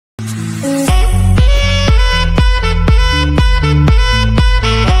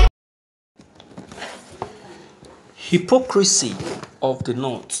Hypocrisy of the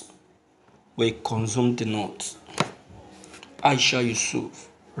North will consume the North. Aisha Yusuf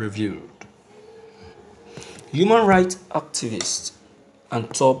revealed. Human rights activist and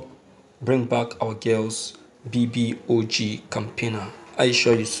top Bring Back Our Girls BBOG campaigner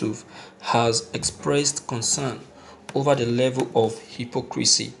Aisha Yusuf has expressed concern over the level of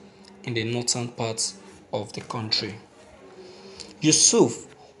hypocrisy in the northern parts of the country. Yusuf,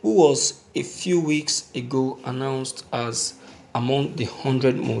 who was a few weeks ago announced as among the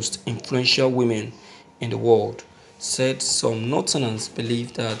 100 most influential women in the world, said some Northerners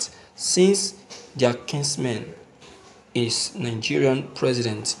believe that since their kinsman is Nigerian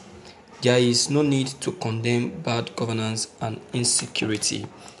president, there is no need to condemn bad governance and insecurity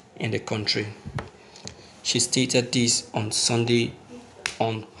in the country. She stated this on Sunday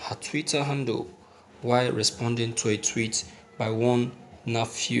on her Twitter handle while responding to a tweet by one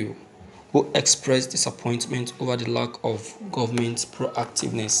nephew who expressed disappointment over the lack of government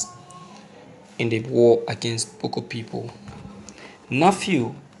proactiveness in the war against Boko people.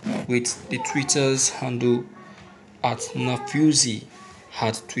 Nephew, with the Twitter's handle at Nafewzy,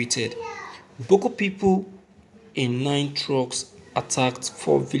 had tweeted, Boko people in 9 trucks attacked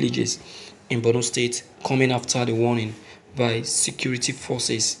 4 villages in Borno State, coming after the warning by security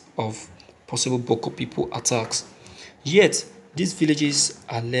forces of possible Boko people attacks. Yet, these villages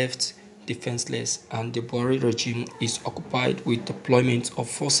are left defenseless and the Buhari regime is occupied with deployment of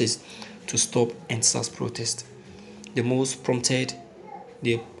forces to stop NSAS protest. The most prompted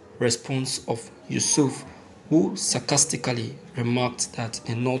the response of Yusuf, who sarcastically remarked that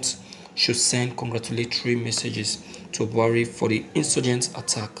the North should send congratulatory messages to Buhari for the insurgent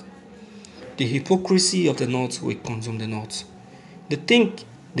attack. The hypocrisy of the North will consume the North. They think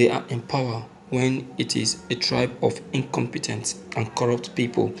they are in power when it is a tribe of incompetent and corrupt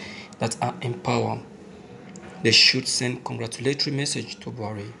people that are in power. They should send congratulatory message to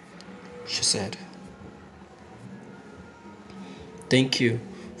Buhari, she said. Thank you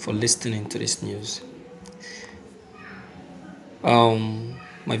for listening to this news.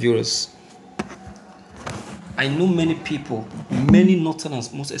 My viewers, I know many people, many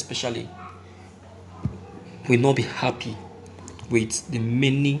Northerners most especially, will not be happy with the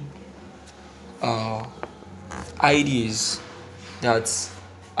many ideas that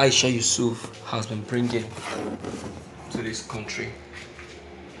Aisha Yusuf has been bringing to this country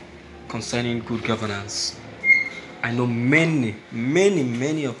concerning good governance. I know many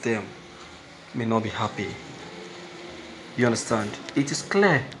of them may not be happy. You understand? It is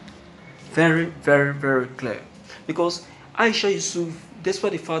clear, very clear, because Aisha Yusuf,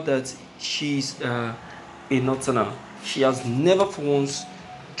 despite the fact that she's a Northerner, she has never for once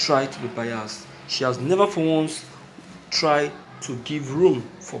tried to be biased. She has never for once tried to give room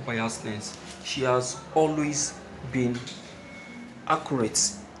for biasness. She has always been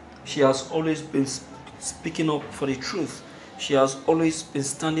accurate. She has always been speaking up for the truth. She has always been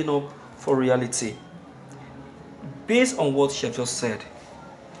standing up for reality. Based on what she has just said,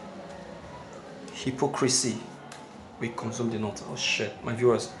 hypocrisy will consume the North. Oh shit, my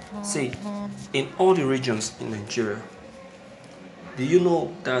viewers. See, in all the regions in Nigeria, do you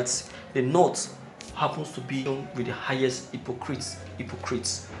know that the North happens to be with the highest hypocrites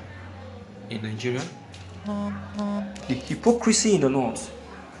in Nigeria? The hypocrisy in the North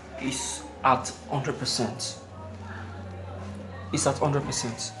is at 100%. It's at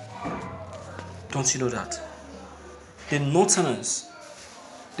 100%. Don't you know that? The Northerners,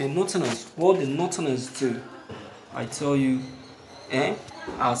 what the Northerners do, I tell you,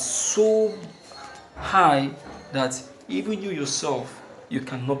 are so high that even you yourself, you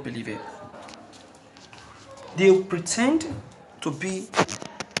cannot believe it. They pretend to be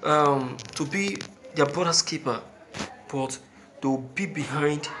their brother's keeper, but they will be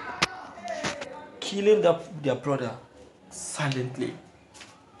behind killing their brother silently.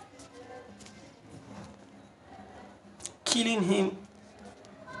 Killing him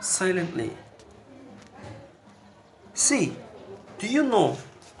silently. See, do you know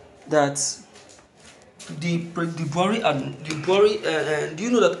that the Buhari, do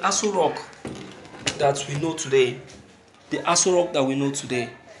you know that Aso Rock that we know today, the Aso Rock that we know today,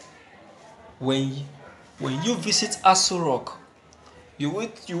 when you visit Aso Rock, you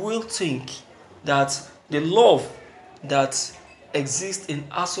will think that the love that exists in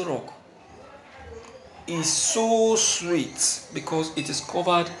Aso Rock is so sweet because it is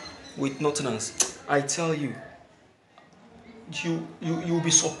covered with nonsense. I tell you, you'll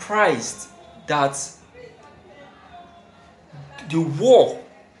be surprised that the war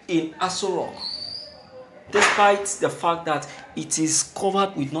in Aso Rock, despite the fact that it is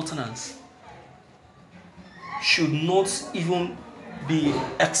covered with nonsense, should not even be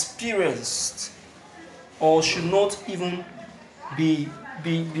experienced, or should not even be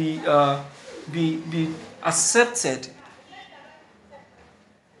be be uh, be accepted.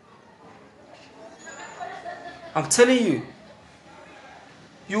 I'm telling you,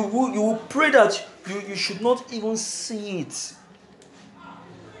 you will pray that you should not even see it,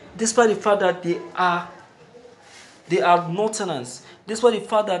 despite the fact that they are Northerners, despite the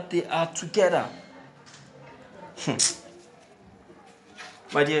fact that they are together.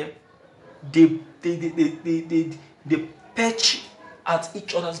 My dear, they perch at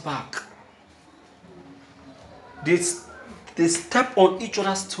each other's back. They, they step on each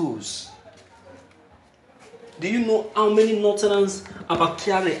other's toes. Do you know how many Northerners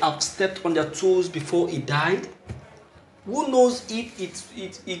Abakari have stepped on their toes before he died? Who knows if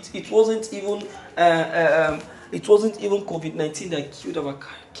it wasn't even COVID-19 that killed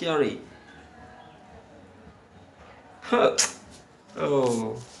Abakari?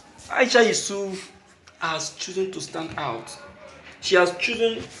 Oh, Aisha Yusuf has chosen to stand out. She has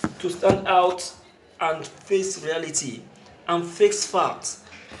chosen to stand out and face reality and face facts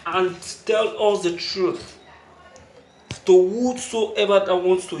and tell us the truth to whosoever that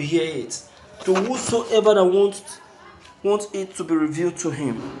wants to hear it, to whosoever that wants it to be revealed to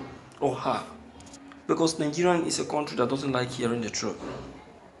him or her. Because Nigeria is a country that doesn't like hearing the truth.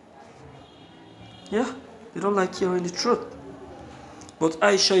 Yeah, they don't like hearing the truth. But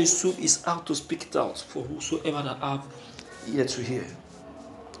Aisha Yusuf is out to speak it out for whosoever that have ear to hear.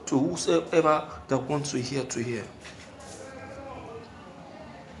 To whosoever that wants to hear to hear.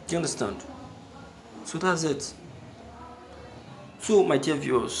 Do you understand? So that's it. So, my dear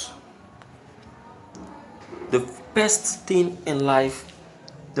viewers, the best thing in life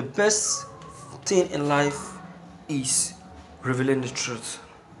is revealing the truth.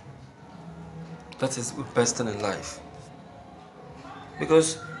 That is the best thing in life.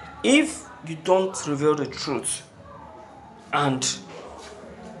 Because if you don't reveal the truth and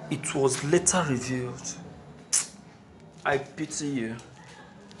it was later revealed, I pity you.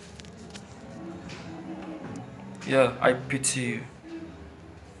 Yeah, I pity you.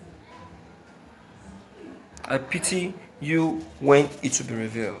 I pity you when it will be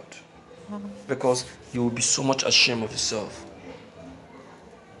revealed. Because you will be so much ashamed of yourself.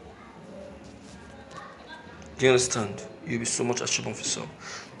 Do you understand? You'll be so much ashamed of yourself.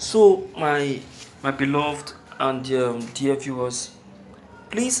 So, my beloved and dear viewers,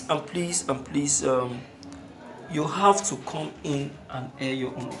 please and please and please, you have to come in and air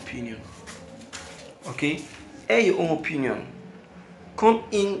your own opinion. Okay? Air your own opinion. Come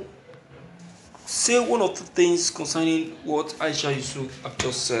in, say one of the things concerning what Aisha Yusuf have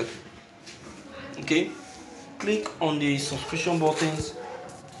just said. Okay? Click on the subscription buttons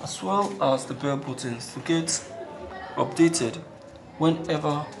as well as the bell buttons to get updated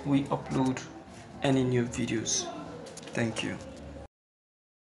whenever we upload any new videos. Thank you.